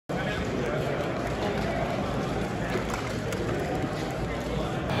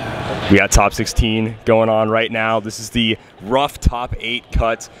We got top 16 going on right now. This is the rough top 8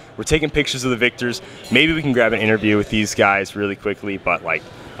 cut. We're taking pictures of the victors. Maybe we can grab an interview with these guys really quickly, but like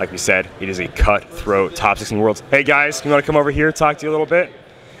we said, it is a cutthroat top 16 Worlds. Hey guys, you want to come over here, talk to you a little bit?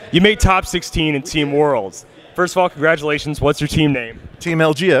 You made top 16 in Team Worlds. First of all, congratulations. What's your team name? Team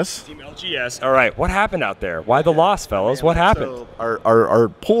LGS. Team LGS. All right. What happened out there? Why the loss, fellas? What happened? So our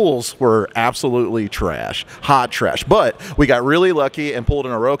pools were absolutely trash, hot trash. But we got really lucky and pulled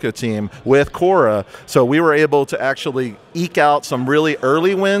an Heroclix team with Cora, so we were able to actually eke out some really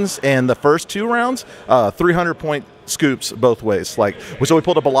early wins in the first 2 rounds, 300-point scoops both ways. So we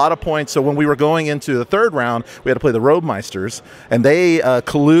pulled up a lot of points. So when we were going into the 3rd round, we had to play the Roadmeisters, and they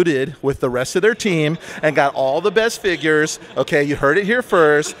colluded with the rest of their team and got all the best figures. Okay, you heard it here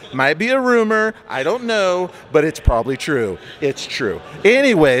first. Might be a rumor. I don't know, but it's probably true. It's true.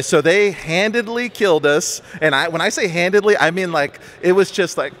 Anyway, so they handedly killed us. And when I say handedly, I mean like it was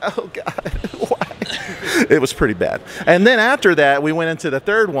just like, oh God, why? It was pretty bad. And then after that, we went into the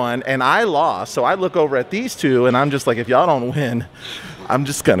 3rd one, and I lost. So I look over at these two, and I'm just like, if y'all don't win, I'm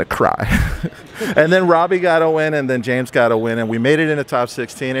just going to cry. And then Robbie got a win, and then James got a win, and we made it into top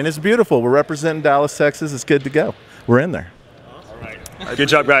 16. And it's beautiful. We're representing Dallas, Texas. It's good to go. We're in there. All right. Good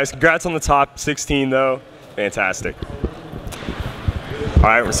job, guys. Congrats on the top 16, though. Fantastic. All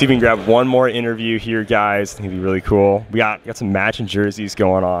right, we'll see if we can grab one more interview here, guys. I think it'd be really cool. We got some matching jerseys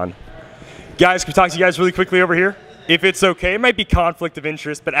going on. Guys, can we talk to you guys really quickly over here? If it's okay, it might be conflict of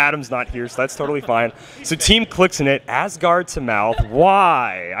interest, but Adam's not here, so that's totally fine. So Team Clicks in it, Asgard to Mouth.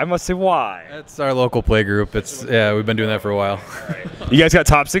 Why? I must say why. It's our local play group. Yeah, we've been doing that for a while. All right. You guys got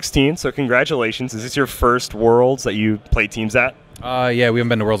top 16, so congratulations. Is this your first Worlds that you played teams at? Yeah, we haven't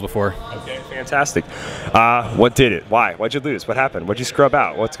been to Worlds before. Okay, fantastic. What did it? Why? Why'd you lose? What happened? What'd you scrub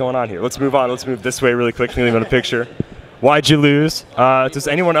out? What's going on here? Let's move on. Let's move this way really quickly. Leave on a picture. Why'd you lose? Does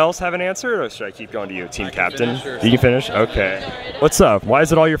anyone else have an answer, or should I keep going to you, team captain? You can finish? Okay. What's up? Why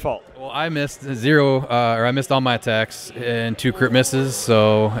is it all your fault? Well, I missed I missed all my attacks and 2 crit misses,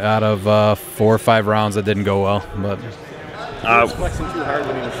 so out of 4 or 5 rounds, that didn't go well. But he was flexing too hard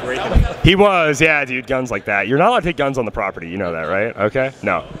when he was raking. He was, yeah, dude, guns like that. You're not allowed to take guns on the property, you know that, right? Okay?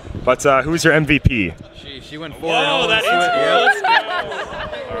 No. But who's your MVP? She went 4-0. Whoa, that is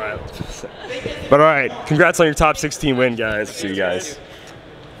All right. But all right, congrats on your top 16 win, guys. See you guys.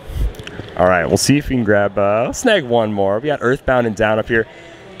 All right, we'll see if we can grab, snag one more. We got Earthbound and Down up here.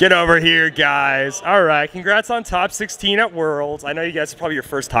 Get over here, guys. All right, congrats on top 16 at Worlds. I know you guys are probably your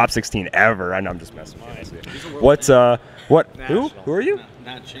first top 16 ever. I know I'm just messing with you. What's, what? Who? Who are you?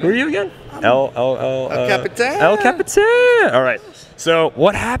 Who are you again? El Capitan. El Capitan. All right. So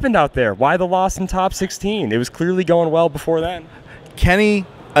what happened out there? Why the loss in top 16? It was clearly going well before then. Kenny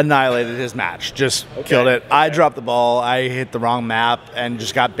annihilated his match, just killed it. I dropped the ball, I hit the wrong map, and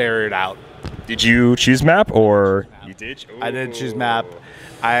just got barriered out. Did you choose map, or you did? Ooh. I did choose map.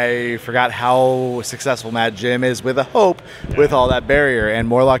 I forgot how successful Mad Jim is with a hope with all that barrier, and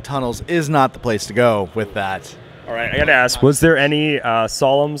Morlock Tunnels is not the place to go with that. All right, I gotta ask, was there any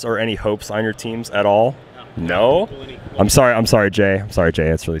solemns or any hopes on your teams at all? No? I'm sorry, Jay. I'm sorry, Jay.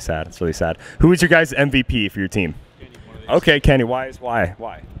 It's really sad. It's really sad. Who is your guys' MVP for your team? Okay, Kenny. Why do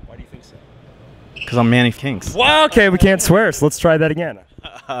you think so? Because I'm Manny Kinks. Well, okay, we can't swear, so let's try that again.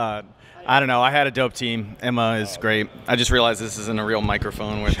 I don't know. I had a dope team. Emma is great. I just realized this isn't a real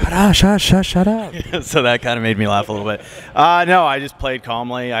microphone. Shut up. So that kind of made me laugh a little bit. No, I just played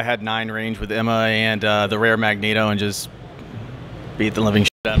calmly. I had 9 range with Emma and the rare Magneto and just beat the living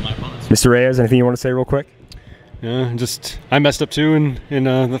shit out of my opponents. Mr. Reyes, anything you want to say real quick? I messed up too in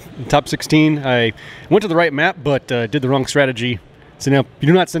the top 16. I went to the right map, but did the wrong strategy. So now you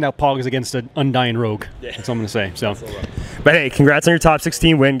do not send out pogs against an undying rogue. Yeah. That's what I'm going to say. So, but hey, congrats on your top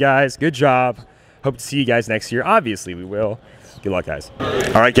 16 win, guys. Good job. Hope to see you guys next year. Obviously, we will. Good luck, guys.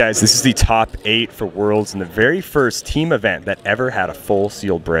 All right, guys, this is the top 8 for Worlds and the very first team event that ever had a full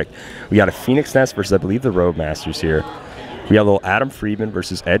sealed brick. We got a Phoenix Nest versus, I believe, the Roadmasters here. We got a little Adam Friedman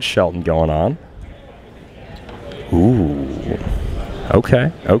versus Ed Shelton going on. Ooh.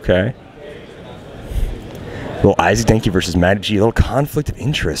 Okay. Little Isaac Denke versus Matty G. A little conflict of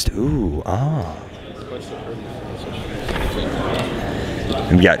interest. Ooh.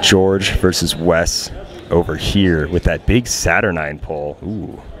 And we got George versus Wes over here with that big Saturnine pull.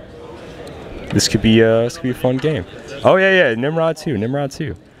 Ooh. This could be a fun game. Oh yeah. Nimrod too.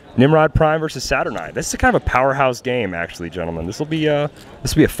 Nimrod Prime versus Saturnine. This is kind of a powerhouse game, actually, gentlemen. This will be a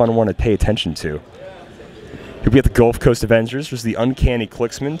fun one to pay attention to. Here we have the Gulf Coast Avengers versus the Uncanny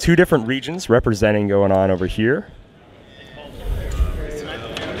Clicksmen. 2 different regions representing going on over here.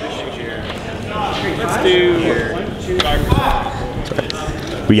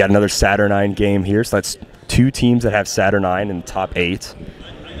 We got another Saturnine game here, so that's 2 teams that have Saturnine in the top 8.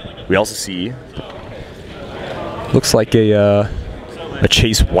 We also see, looks like a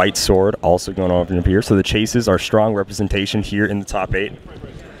Chase White Sword also going over here. So the Chases are strong representation here in the top 8.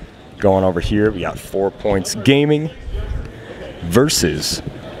 Going over here, we got 4 Points Gaming versus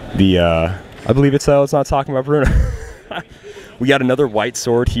the, I believe it's not talking about Bruno. We got another White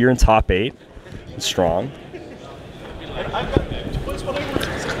Sword here in top 8. Strong.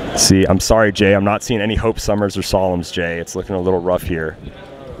 See, I'm sorry, Jay. I'm not seeing any Hope Summers or Solemns, Jay. It's looking a little rough here.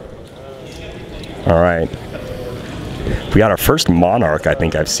 All right. We got our first Monarch I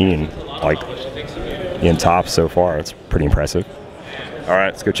think I've seen, like, in top so far. It's pretty impressive. All right,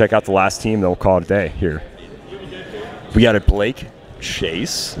 let's go check out the last team, then we'll call it a day here. We got a Blake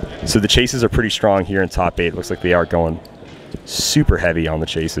Chase. So the Chases are pretty strong here in top 8. Looks like they are going super heavy on the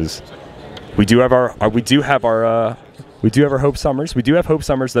Chases. We do have our Hope Summers. We do have Hope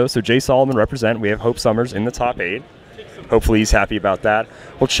Summers though. So Jay Solomon represent. We have Hope Summers in the top 8. Hopefully he's happy about that.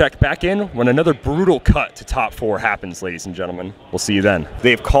 We'll check back in when another brutal cut to top 4 happens, ladies and gentlemen. We'll see you then.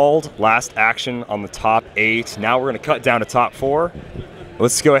 They've called last action on the top 8. Now we're going to cut down to top 4.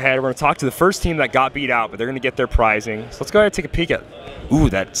 Let's go ahead. We're going to talk to the first team that got beat out, but they're going to get their prizing. So let's go ahead and take a peek at, ooh,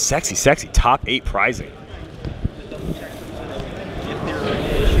 that sexy top 8 prizing.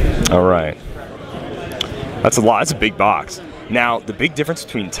 All right. That's a lot. That's a big box. Now, the big difference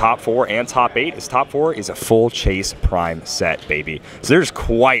between top 4 and top 8 is top 4 is a full Chase Prime set, baby. So there's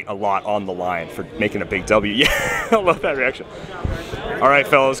quite a lot on the line for making a big W. Yeah, I love that reaction. All right,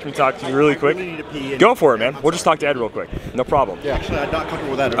 fellas, can we talk to you really quick? Go for it, man. We'll just talk to Ed real quick. No problem. Yeah, actually, I'm not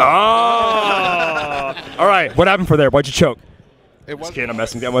comfortable with that at all. Oh! All right, what happened for there? Why'd you choke? It was, just kidding, I'm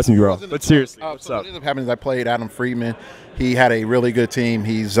messing with you, bro. But seriously, what's so up? what ended up happening is I played Adam Friedman. He had a really good team.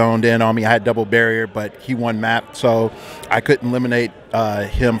 He zoned in on me. I had double barrier, but he won map, so I couldn't eliminate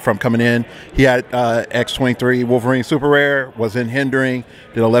him from coming in. He had X23 Wolverine Super Rare, was in hindering,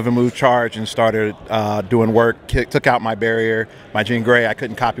 did 11 move charge, and started doing work. Took out my barrier, my Jean Grey. I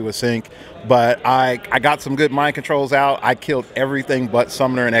couldn't copy with sync, but I got some good mind controls out. I killed everything but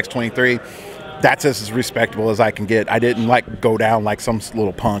Summoner and X23. That's as respectable as I can get. I didn't like go down like some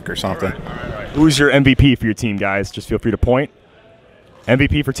little punk or something. All right. Who's your MVP for your team, guys? Just feel free to point.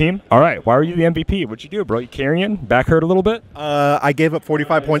 MVP for team? All right. Why were you the MVP? What'd you do, bro? You carrying? Back hurt a little bit? I gave up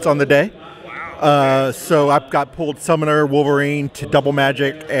 45 points on the day. So I got pulled Summoner, Wolverine, to Double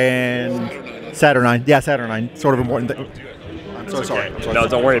Magic, and Saturnine. Yeah, Saturnine. Sort of important thing. I'm so sorry. No,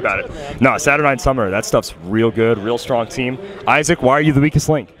 don't worry about it. No, Saturnine Summoner. That stuff's real good, real strong team. Isaac, why are you the weakest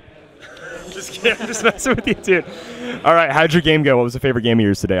link? Just kidding. I'm just messing with you, dude. All right. How'd your game go? What was the favorite game of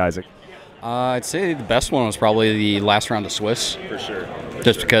yours today, Isaac? I'd say the best one was probably the last round of Swiss. For sure.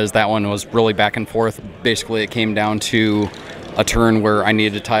 Just because that one was really back and forth. Basically, it came down to a turn where I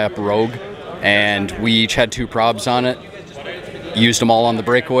needed to tie up Rogue, and we each had 2 probs on it. Used them all on the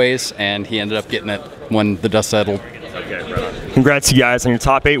breakaways, and he ended up getting it when the dust settled. Okay, right on. Congrats to you guys on your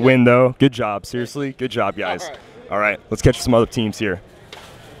top 8 win, though. Good job. Seriously, good job, guys. All right, let's catch some other teams here.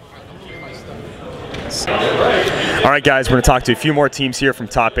 All right, guys, we're going to talk to a few more teams here from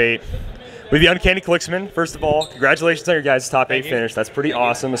top 8. With the Uncanny Clicksman, first of all, congratulations on your guys' top 8 finish. That's pretty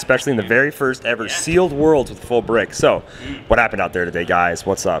awesome, especially in the very first ever sealed Worlds with full brick. So, what happened out there today, guys?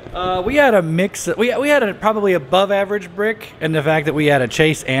 What's up? We had a mix. We had a probably above average brick, and the fact that we had a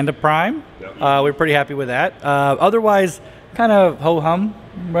Chase and a Prime. We're pretty happy with that. Otherwise, kind of ho-hum,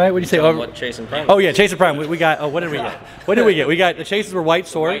 right? What do you say? What Chase and Prime? Oh, yeah, Chase and Prime. We got, what did we get? What did we get? We got, the Chases were White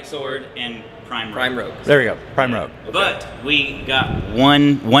Sword. White Sword and Prime Rogue. There we go, Prime Rogue. But we got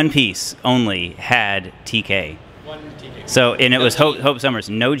one piece only had TK. So, and it was Hope Summers,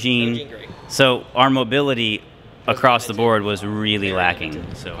 no Jean. So our mobility across the board was really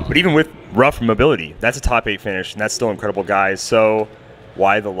lacking. So, but even with rough mobility, that's a top 8 finish, and that's still incredible, guys. So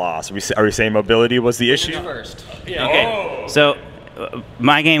why the loss? Are we saying mobility was the issue? First. Yeah. Okay. So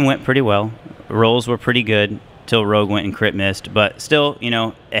my game went pretty well. Rolls were pretty good till Rogue went and crit missed, but still, you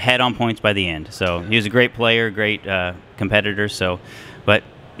know, ahead on points by the end. So he was a great player, great competitor. So, but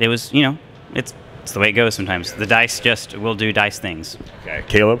it was, you know, it's the way it goes sometimes. The dice just will do dice things. Okay,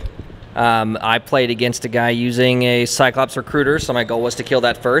 Caleb. I played against a guy using a Cyclops Recruiter, so my goal was to kill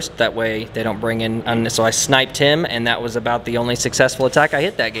that first. That way they don't bring in. So I sniped him, and that was about the only successful attack I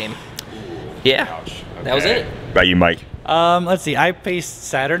hit that game. Yeah, okay. That was it. What about you, Mike? Let's see. I faced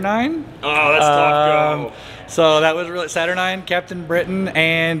Saturnine. Oh, that's tough. Go. So that was really Saturnine, Captain Britain,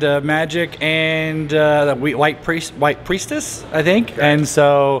 and Magic, and the White Priestess, I think. Okay. And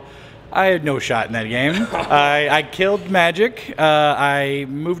so I had no shot in that game. I killed Magic. I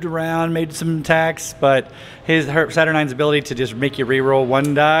moved around, made some attacks, but Saturnine's ability to just make you reroll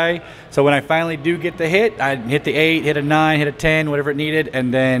one die. So when I finally do get the hit, I'd hit the 8, hit a 9, hit a 10, whatever it needed,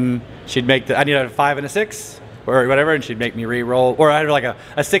 and then she'd make I needed a 5 and a 6 or whatever, and she'd make me reroll. Or I had like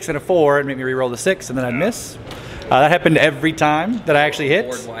a 6 and a 4 and make me reroll the 6, and then I'd miss. That happened every time that I actually hit.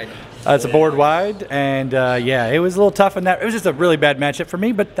 Board wide. It's a board wide, and yeah, it was a little tough in that. It was just a really bad matchup for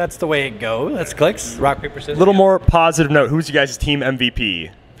me, but that's the way it goes. That's clicks, rock, paper, scissors. A little more positive note. Who's you guys' team MVP?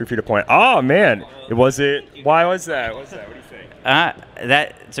 Feel free to point. Oh, man. Why was that? What do you think?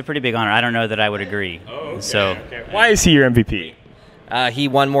 That's a pretty big honor. I don't know that I would agree. Oh, okay, So, okay. Why is he your MVP? He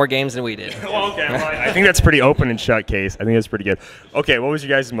won more games than we did. Well, okay. Well, I think that's pretty open and shut case. I think that's pretty good. Okay, what was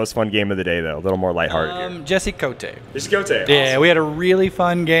your guys' most fun game of the day, though? A little more lighthearted here. Jesse Cote. Jesse Cote. Yeah, Awesome. we had a really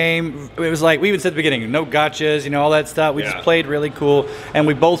fun game. It was like we even said at the beginning, no gotchas, all that stuff. We just played really cool, and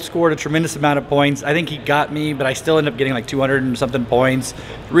we both scored a tremendous amount of points. I think he got me, but I still ended up getting like 200 and something points.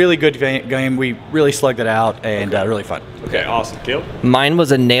 Really good game. We really slugged it out, and really fun. Okay, awesome. Caleb? Mine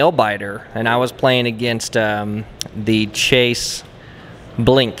was a nail biter, and I was playing against the Chase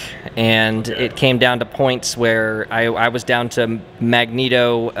Blink, and it came down to points where I was down to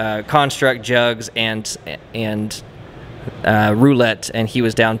Magneto, Construct, Jugs, and Roulette, and he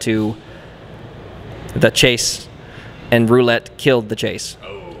was down to the Chase, and Roulette killed the Chase.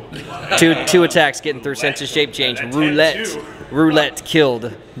 Two attacks getting through senses shape change. Roulette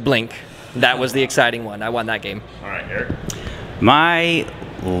killed Blink. That was the exciting one. I won that game. All right, Eric.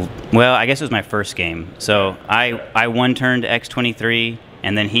 Well, I guess it was my first game. So I one-turned X-23,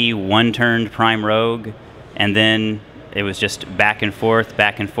 and then he one-turned Prime Rogue, and then it was just back and forth,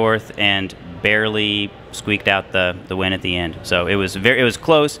 and barely squeaked out the win at the end. So it was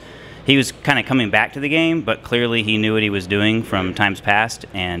close. He was kind of coming back to the game, but clearly he knew what he was doing from times past,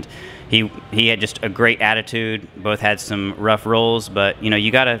 and he had just a great attitude. Both had some rough rolls, but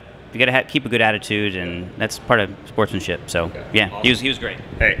you gotta keep a good attitude, and that's part of sportsmanship. So yeah, awesome. he was great.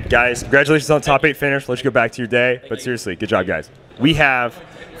 Hey guys, congratulations on the top 8 finish. Let you go back to your day. But seriously, good job, guys. We have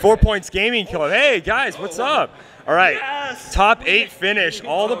 4 Points Gaming killer. Hey guys, what's up? All right, top 8 finish.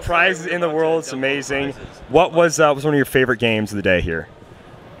 All the prizes in the world. It's amazing. What was one of your favorite games of the day here?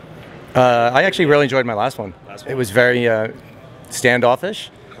 I actually really enjoyed my last one. It was very standoffish,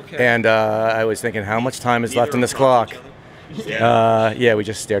 and I was thinking, how much time is left in this clock? Yeah, we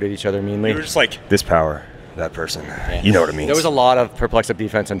just stared at each other meanly. We were just like, this power, that person. You know what it means. There was a lot of perplexive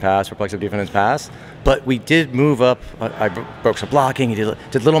defense and pass, but we did move up. I broke some blocking,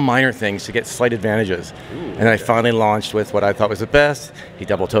 did little minor things to get slight advantages. And then I finally launched with what I thought was the best. He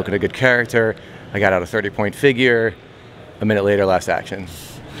double tokened a good character. I got out a 30-point figure. A minute later, last action.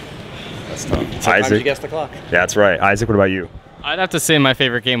 That's tough. Sometimes Isaac. you guess the clock. Yeah, that's right. Isaac, what about you? I'd have to say my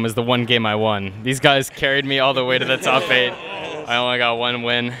favorite game was the one game I won. These guys carried me all the way to the top 8. I only got one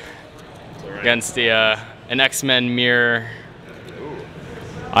win against an X-Men mirror.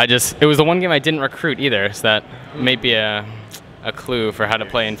 It was the one game I didn't recruit either, so that may be a clue for how to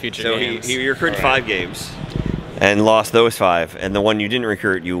play in future games. So he recruited 5 games and lost those 5, and the one you didn't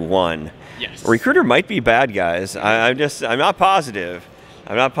recruit, you won. Yes. Recruiter might be bad, guys. I'm not positive.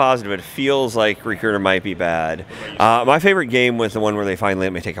 It feels like Recruiter might be bad. My favorite game was the one where they finally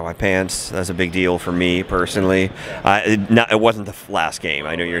let me take off my pants. That's a big deal for me personally. It wasn't the last game.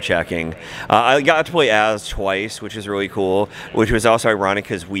 I know you're checking. I got to play as twice, which is really cool, which was also ironic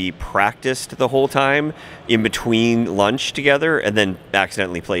because we practiced the whole time in between lunch together and then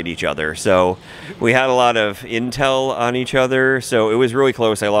accidentally played each other. So we had a lot of intel on each other. So it was really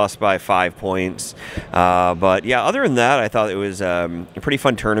close. I lost by 5 points. But yeah, other than that, I thought it was a pretty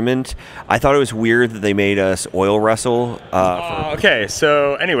fun tournament. I thought it was weird that they made us oil wrestle. Okay,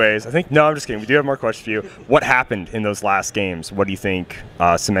 so anyways, I'm just kidding. We do have more questions for you. What happened in those last games? What do you think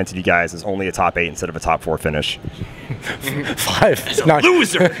cemented you guys as only a top 8 instead of a top 4 finish? 5. He's a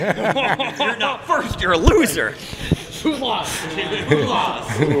loser. You're not first. You're a loser. Who lost?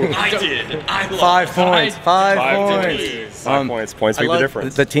 I did. I lost. 5 points. 5 points. 5 points. Points make the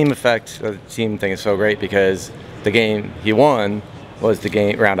difference. The team effect, the team thing is so great because the game he won was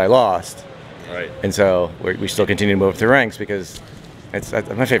the round I lost. Right. And so we still continue to move through ranks because that's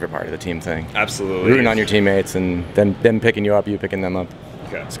my favorite part of the team thing. Absolutely. Rooting on your teammates and then them picking you up, you picking them up.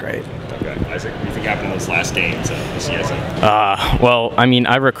 Okay. It's great. Okay. Isaac, what do you think happened in those last games? Well, I mean,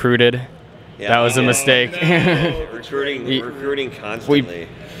 I recruited. Yeah, that was a mistake. recruiting constantly.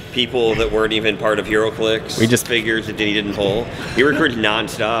 People that weren't even part of Heroclix. We just figures that he didn't pull. He recruited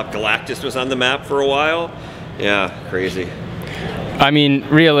nonstop. Galactus was on the map for a while. Yeah, crazy. I mean,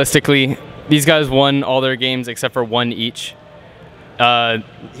 realistically, these guys won all their games except for one each.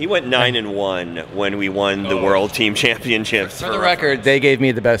 He went 9-1 when we won the World Team Championships. For the record, they gave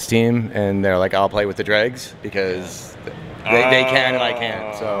me the best team, and they're like, I'll play with the Dregs because they can and I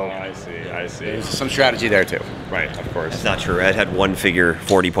can't. So I see. There's some strategy there too. Right, of course. That's not true. Ed had one figure,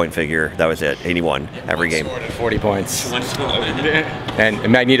 40-point figure. That was it. 81 every game. 40 points.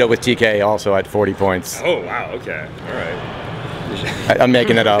 And Magneto with TK also had 40 points. Oh wow. Okay. All right. I'm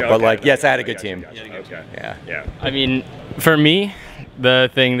making it up, but Okay. like, yes, I had a good team. Okay. Yeah. I mean, for me, the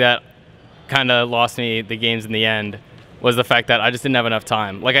thing that kind of lost me the games in the end was the fact that I just didn't have enough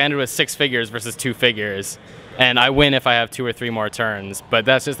time. Like I ended with 6 figures versus 2 figures, and I win if I have 2 or 3 more turns. But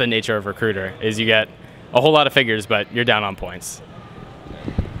that's just the nature of Recruiter, is you get a whole lot of figures, but you're down on points.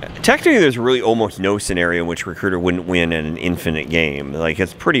 Technically, there's really almost no scenario in which Recruiter wouldn't win in an infinite game. Like,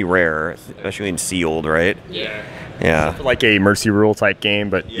 it's pretty rare, especially in Sealed, right? Yeah. Like a mercy rule type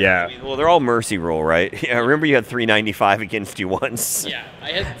game, but yeah. I mean, well, they're all mercy rule, right? Yeah. Remember, you had 395 against you once. Yeah.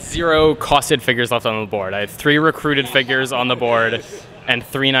 I had 0 costed figures left on the board. I had 3 recruited figures on the board, and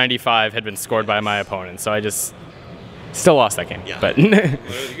 395 had been scored by my opponent. So I just still lost that game. Yeah. But Well, it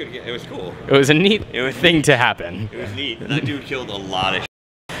was a good game. It was cool. it was a neat thing to happen. It was neat. That dude killed a lot of.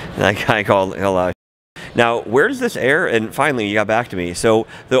 That guy called a lot. Now, where does this air? And finally, you got back to me. So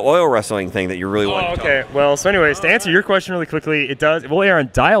the oil wrestling thing that you really wanted to talk Okay. Well, so anyways, to answer your question really quickly, it will air on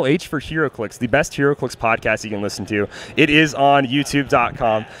Dial H for Heroclix, the best Heroclix podcast you can listen to. It is on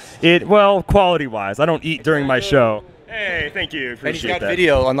YouTube.com. Quality-wise, I don't eat during my show. Hey, thank you. And he's Appreciate got that.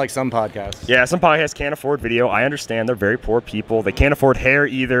 video, unlike some podcasts. Yeah, some podcasts can't afford video. I understand. They're very poor people. They can't afford hair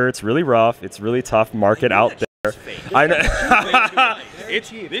either. It's really rough. It's really tough market out there. I know. It's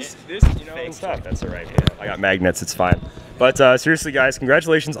this it's tough. That's all right. Yeah, I got magnets. It's fine. But seriously, guys,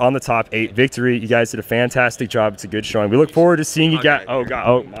 congratulations on the top 8 victory. You guys did a fantastic job. It's a good showing. We look forward to seeing you guys. Oh God!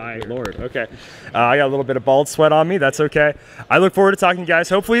 Oh my Lord! Okay, I got a little bit of bald sweat on me. That's okay. I look forward to talking to you guys.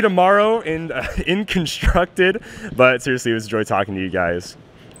 Hopefully tomorrow in Constructed. But seriously, it was a joy talking to you guys.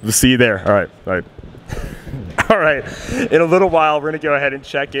 We'll see you there. All right. Bye. All right, in a little while, we're going to go ahead and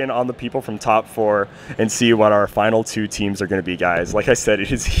check in on the people from top 4 and see what our final 2 teams are going to be, guys. Like I said,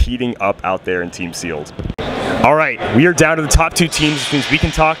 it is heating up out there in Team Sealed. All right, we are down to the top 2 teams, which means we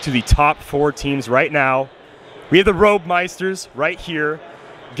can talk to the top 4 teams right now. We have the Robe Meisters right here.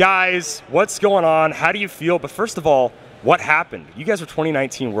 Guys, what's going on? How do you feel? But first of all, what happened? You guys were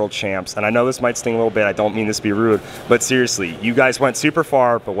 2019 world champs, and I know this might sting a little bit. I don't mean this to be rude, but seriously, you guys went super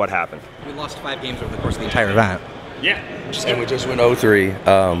far, but what happened? We lost 5 games over the course of the entire event. Yeah. And we just went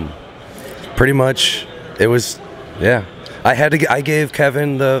 0-3. Pretty much, it was, yeah. I gave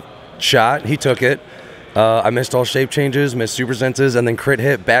Kevin the shot. He took it. I missed all shape changes, missed super senses, and then crit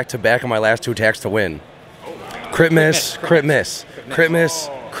hit back-to-back on my last 2 attacks to win. Crit miss, crit miss, crit miss,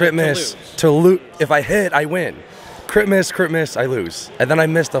 crit miss. To loot. If I hit, I win. Crit miss, I lose. And then I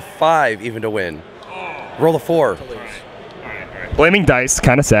missed a 5 even to win. Roll a 4. Blaming dice,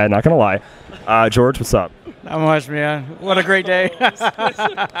 kind of sad, not going to lie. George, what's up? Not much, man. What a great day. That's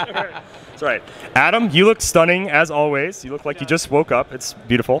right. Adam, you look stunning as always. You look like you just woke up. It's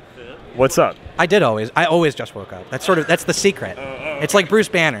beautiful. What's up? I always just woke up. That's the secret. It's like Bruce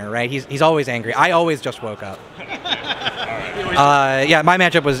Banner, right? He's always angry. I always just woke up. Yeah, my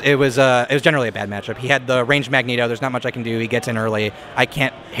matchup was generally a bad matchup. He had the ranged Magneto. There's not much I can do. He gets in early. I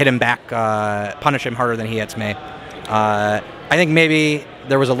can't hit him back, punish him harder than he hits me. I think maybe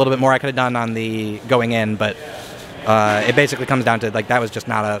there was a little bit more I could have done on the going in, but it basically comes down to like that was just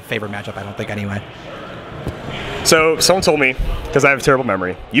not a favorite matchup. I don't think anyway. So someone told me, because I have a terrible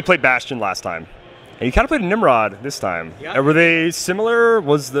memory, you played Bastion last time. And you kind of played a Nimrod this time. Yeah. Were they similar?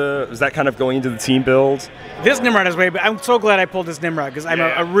 Was that kind of going into the team build? This Nimrod is way, but I'm so glad I pulled this Nimrod because I'm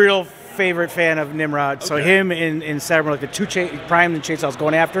a real favorite fan of Nimrod. So him in Saturn were like the 2 prime and chase I was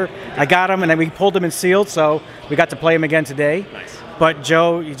going after. I got him, and then we pulled him in Sealed, so we got to play him again today. Nice. But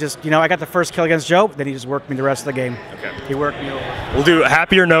Joe, I got the first kill against Joe, then he just worked me the rest of the game. Okay. He worked me over. We'll do a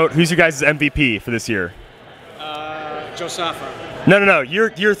happier note. Who's your guys' MVP for this year? Joe Safa. No. You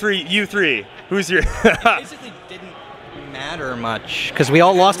three. Who's your? Basically didn't matter much because we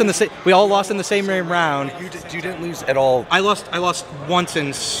all lost in the same round. You didn't lose at all. I lost once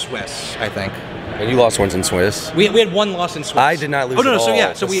in Swiss, I think. And you lost once in Swiss. We had 1 loss in Swiss. I did not lose at all. So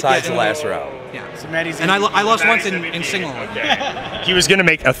yeah, so besides the last round. Yeah. So Maddie's and I lost once in single. Okay. He was going to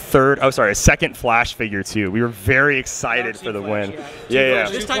make a second Flash figure too. We were very excited for the win. Yeah.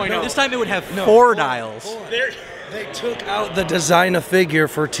 This time it would have 4 dials. They took out the design a figure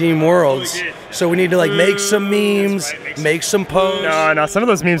for Team Worlds, so we need to like make some memes, make some posts. No, some of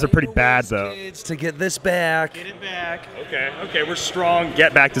those memes are pretty bad though. To get this back. Get it back. Okay, we're strong.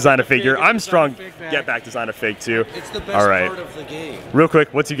 Get back, design a figure. I'm strong. Get back, design a fig too. It's the best All right. part of the game. Real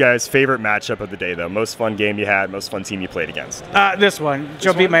quick, what's you guys' favorite matchup of the day though? Most fun game you had, most fun team you played against? This one.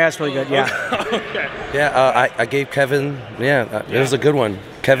 Joe beat my ass really good. Yeah. Yeah, I gave Kevin. Yeah, it was a good one.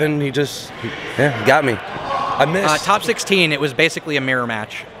 Kevin, he got me. I missed. Top 16, it was basically a mirror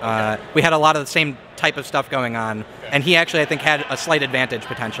match. We had a lot of the same type of stuff going on, and he actually, I think, had a slight advantage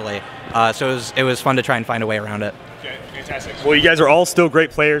potentially. So it was fun to try and find a way around it. Okay, fantastic. Well, you guys are all still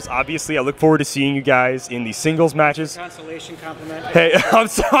great players. Obviously, I look forward to seeing you guys in the singles matches. Consolation compliment. Hey, I'm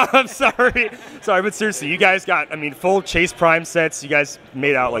sorry, but seriously, you guys got, full Chase Prime sets. You guys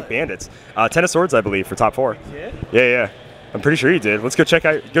made out like bandits. 10 of swords, I believe, for top 4. You did? Yeah. I'm pretty sure you did. Let's go check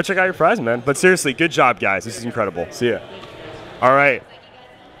out your prize, man. But seriously, good job, guys. This is incredible. See ya. All right.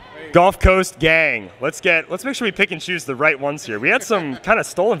 Gulf Coast gang. Let's make sure we pick and choose the right ones here. We had some kind of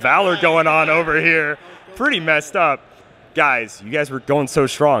stolen valor going on over here. Pretty messed up. Guys, you guys were going so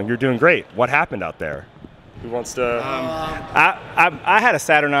strong. You're doing great. What happened out there? Who wants to? I had a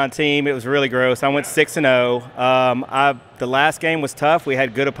Saturn team. It was really gross. I went 6-0. The last game was tough. We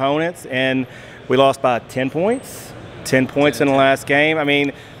had good opponents, and we lost by 10 points. 10 points in the last game.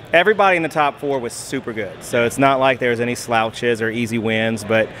 Everybody in the top 4 was super good. So it's not like there was any slouches or easy wins,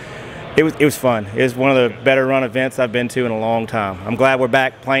 but it was fun. It was one of the better run events I've been to in a long time. I'm glad we're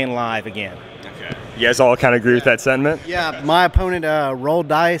back playing live again. Okay. You guys all kind of agree with that sentiment? Yeah, my opponent rolled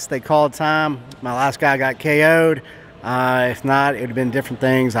dice. They called time. My last guy got KO'd. If not, it would have been different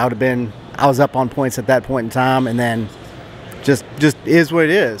things. I was up on points at that point in time, and then just is what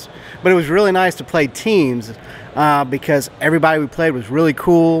it is. But it was really nice to play teams because everybody we played was really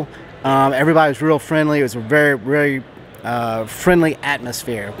cool. Everybody was real friendly. It was a very, very friendly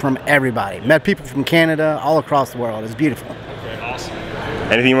atmosphere from everybody. Met people from Canada, all across the world. It was beautiful. Okay, awesome.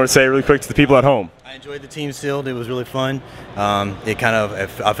 Anything you want to say really quick to the people at home? I enjoyed the team field. It was really fun.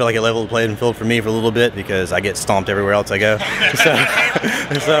 I feel like it leveled the playing field for me for a little bit because I get stomped everywhere else I go.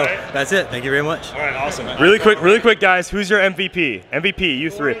 So that's it. Thank you very much. All right, awesome. Really quick, guys. Who's your MVP? MVP, you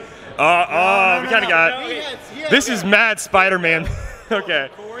three. We kind of got. This is Mad Spider-Man. Okay.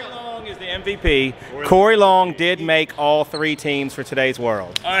 Corey Long is the MVP. Corey Long did make all 3 teams for today's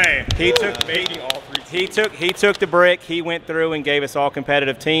World. He took the brick. He went through and gave us all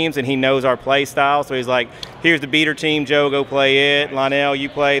competitive teams, and he knows our play style. So he's like, here's the beater team. Joe, go play it. Lionel, you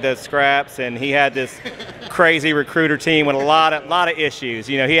play the scraps. And he had this crazy recruiter team with a lot of issues.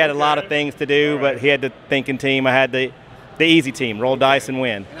 He had a lot of things to do, but he had the thinking team. I had the easy team. Roll dice and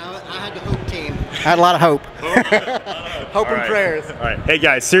win. And I had the hope team. I had a lot of hope. Hope and prayers. All right. Hey,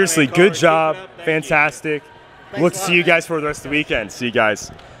 guys, seriously, good job. Fantastic. Look to see you guys for the rest of the weekend. See you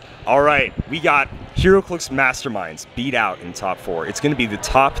guys. All right. We got Heroclix Masterminds beat out in top 4. It's going to be the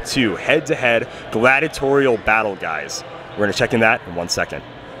top 2 head-to-head gladiatorial battle, guys. We're going to check in that in 1 second.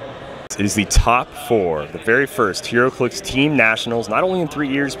 It is the top 4, the very first Heroclix Team Nationals, not only in 3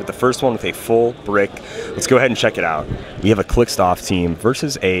 years, but the first one with a full brick. Let's go ahead and check it out. We have a Clickstoff team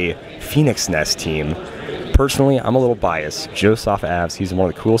versus a Phoenix Nest team. Personally, I'm a little biased. Joseph Avs, he's one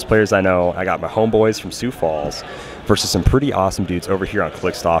of the coolest players I know. I got my homeboys from Sioux Falls versus some pretty awesome dudes over here on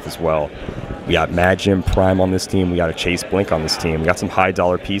Clickstoff as well. We got Mad Jim Prime on this team. We got a Chase Blink on this team. We got some high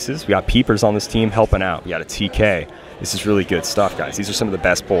dollar pieces. We got Peepers on this team helping out. We got a TK. This is really good stuff, guys. These are some of the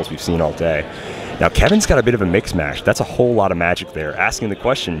best polls we've seen all day. Now, Kevin's got a bit of a mix match. That's a whole lot of magic there. Asking the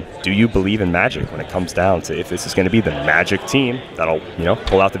question, do you believe in magic when it comes down to if this is going to be the magic team that'll,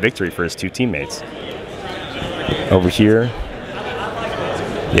 pull out the victory for his 2 teammates? Over here,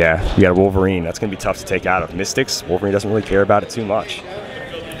 yeah, we got a Wolverine. That's going to be tough to take out of. Mystics, Wolverine doesn't really care about it too much.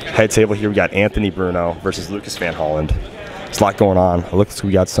 Head table here, we got Anthony Bruno versus Lucas Van Holland. There's a lot going on. It looks like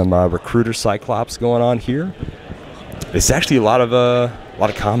we got some recruiter Cyclops going on here. There's actually a lot of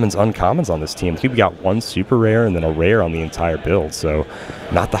commons, uncommons on this team. I think we got 1 super rare and then a rare on the entire build. So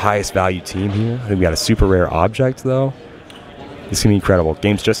not the highest value team here. I think we got a super rare object though. This is going to be incredible.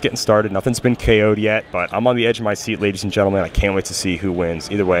 Game's just getting started. Nothing's been KO'd yet, but I'm on the edge of my seat, ladies and gentlemen. I can't wait to see who wins.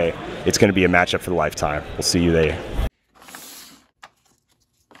 Either way, it's going to be a matchup for the lifetime. We'll see you there.